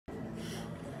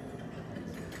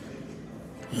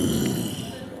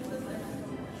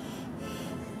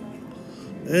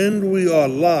And we are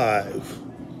live.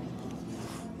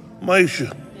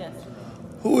 Maisha, Yes.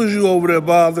 who is you over there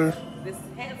bothering? This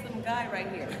handsome guy right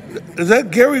here. Is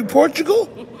that Gary Portugal?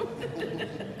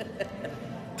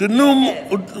 The new.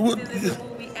 Yes. This is the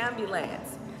movie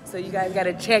Ambulance. So you guys got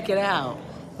to check it out.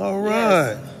 All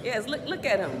right. Yes. Look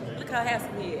at him. Look how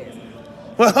handsome he is.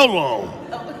 Well, hold on.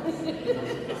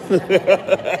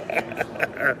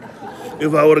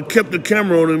 If I would have kept the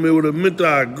camera on him, it would have meant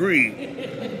I agree.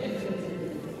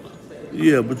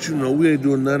 Yeah, but you know, we ain't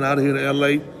doing nothing out here in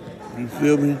LA. You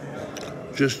feel me?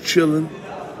 Just chilling.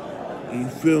 You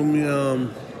feel me?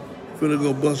 Finna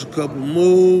go bust a couple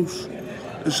moves.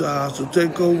 It's a hostile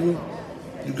takeover.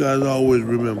 You guys always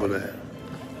remember that.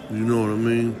 You know what I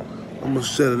mean? I'm gonna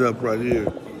set it up right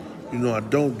here. You know, I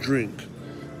don't drink.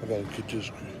 I gotta get this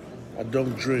straight. I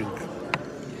don't drink.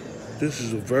 This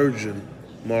is a virgin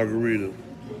margarita.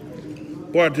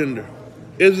 Bartender,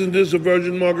 isn't this a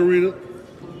virgin margarita?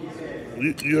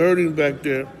 You heard him back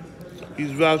there.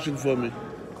 He's vouching for me.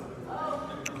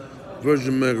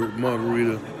 Virgin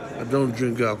margarita. I don't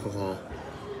drink alcohol.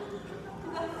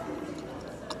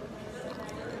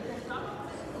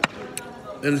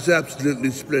 And it's absolutely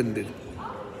splendid.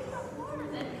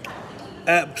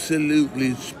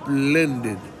 Absolutely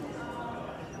splendid.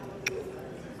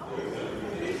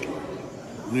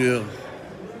 Yeah.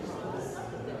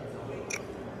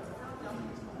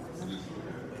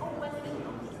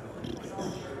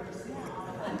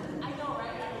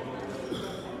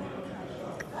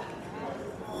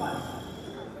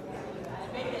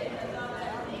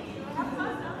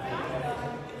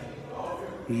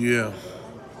 Yeah.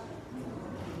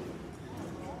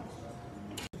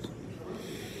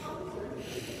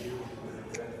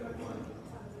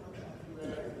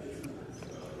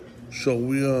 So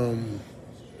we're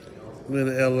in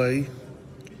LA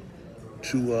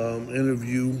to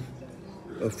interview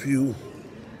a few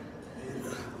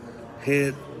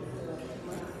head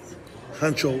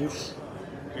honchos.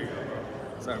 Here you go,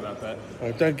 bro. Sorry about that. All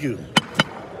right, thank you.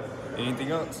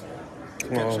 Anything else?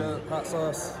 Ketchup, hot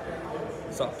sauce,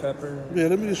 salt, pepper. Yeah,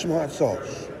 let me get some hot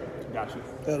sauce. Got you.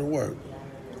 That'll work.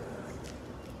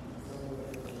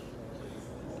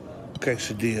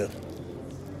 Quesadilla.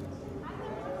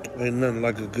 Ain't nothing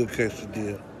like a good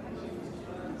quesadilla.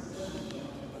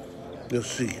 You'll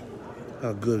see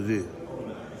how good it is.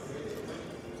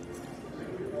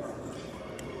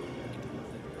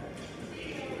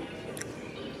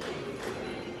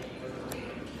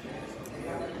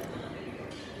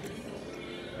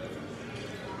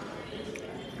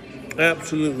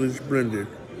 Absolutely splendid.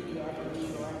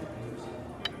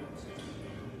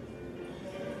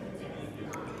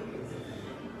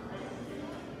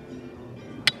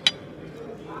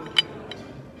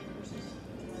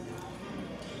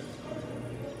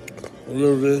 A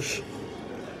little of this,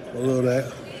 a little of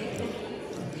that.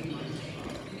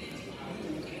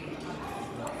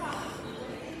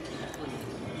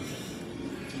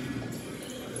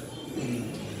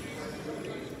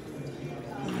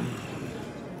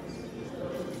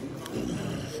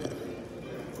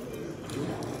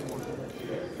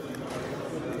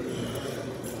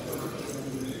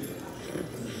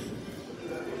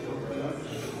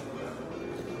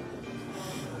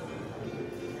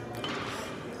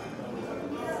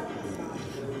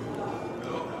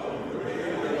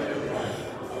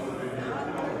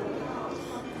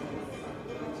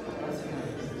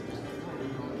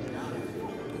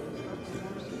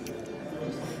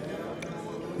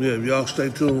 Yeah, if y'all stay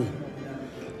tuned,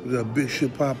 we got big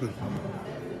shit popping.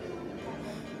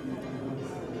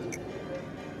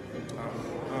 I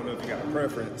don't know if you got a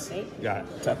preference. Got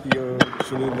tapio,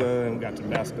 Cholula, and we got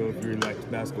Tabasco if you really like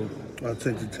Tabasco. I'll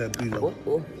take the tapito.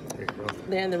 Oh. There you go.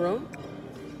 They're in the room?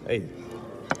 Hey.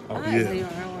 Oh, Hi, yeah.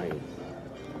 How are you?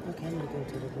 Okay, I'm gonna go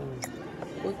to the room.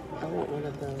 Look, I want one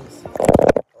of those.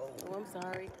 Oh, I'm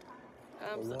sorry.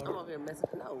 I'm over here messing.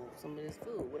 No, some of this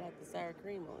food would have the sour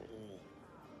cream on it.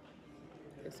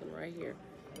 This one right here.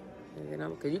 And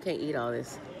then cause you can't eat all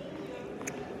this.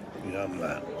 Yeah, I'm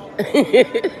not.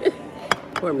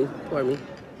 Pour me.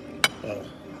 Oh,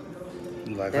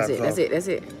 you like That's hot it, sauce? that's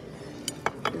it.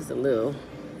 Just a little.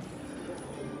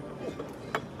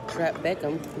 Trap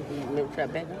Beckham. You remember Trap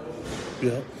Beckham?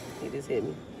 Yeah. He just hit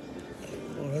me.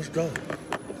 Oh, that's dope.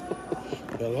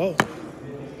 Hello.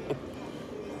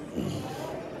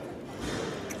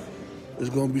 It's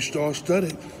gonna be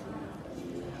star-studded.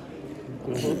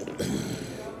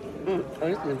 Mm-hmm. Oh,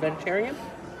 this is vegetarian?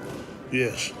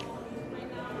 Yes.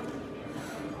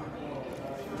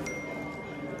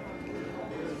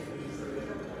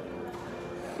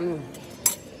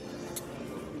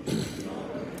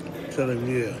 Tell him,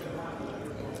 yeah.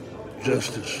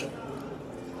 Justice.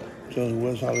 Tell him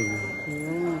West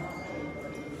Hollywood.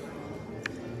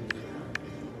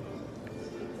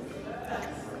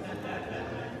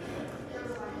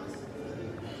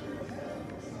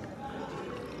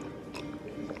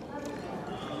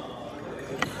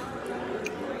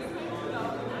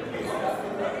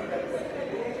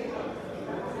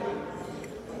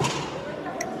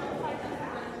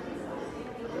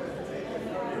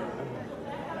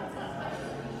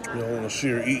 You don't want to see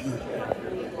her eating?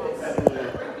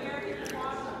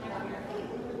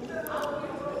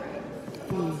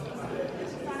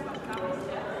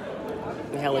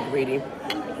 Hella greedy.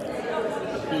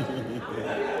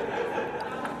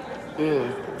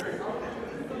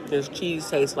 This cheese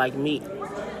tastes like meat.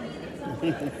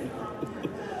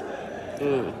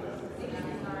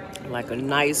 Like a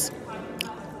nice,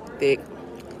 thick,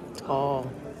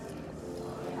 tall,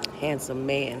 handsome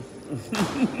man.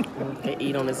 Can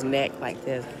eat on his neck like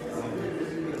this.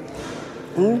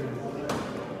 Who?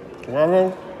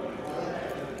 Wale?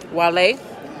 Wale,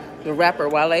 the rapper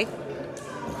Wale.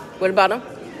 What about him?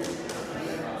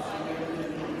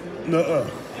 Nuh-uh.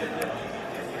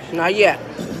 Not yet.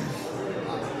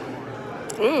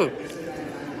 Oh,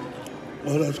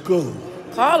 that's cool.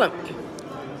 Call him.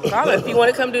 Call him. If you want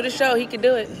to come do the show, he can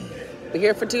do it. We're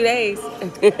here for 2 days.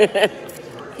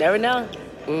 Never know.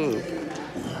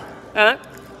 Huh?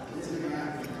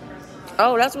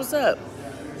 Oh, that's what's up.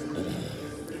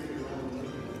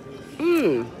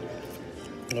 Oh,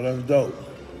 that's dope.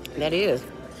 That is.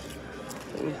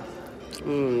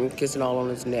 Kissing all on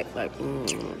his neck like.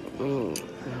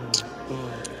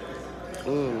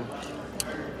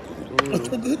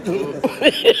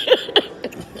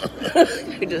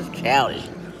 You're just childish.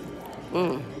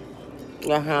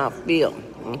 That's how I feel.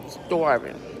 I'm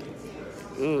starving.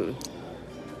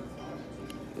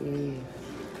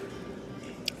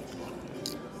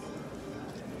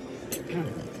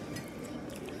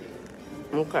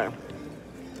 Okay.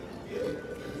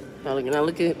 Now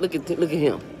look at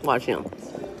him. Watch him.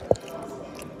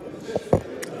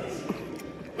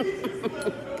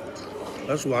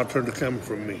 That's why I turned the camera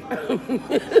from me.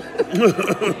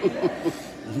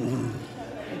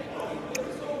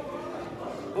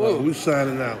 Right, we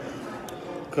signing out.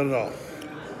 Cut it off.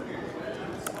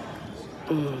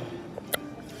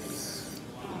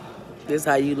 This is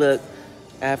how you look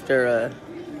after a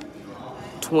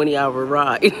 20-hour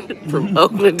ride from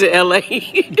Oakland to LA.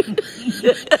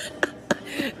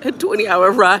 A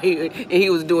 20-hour ride, and he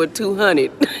was doing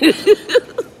 200.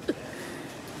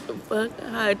 Fuck,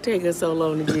 how'd it take us so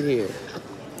long to get here?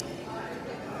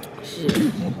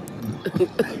 Shit.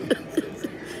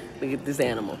 Look at this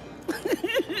animal.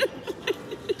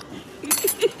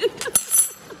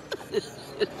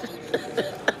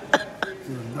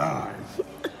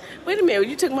 Wait a minute,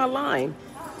 you took my line.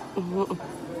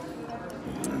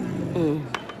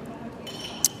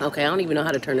 Okay, I don't even know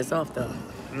how to turn this off though.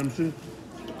 Let me see.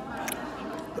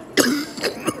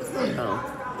 Oh.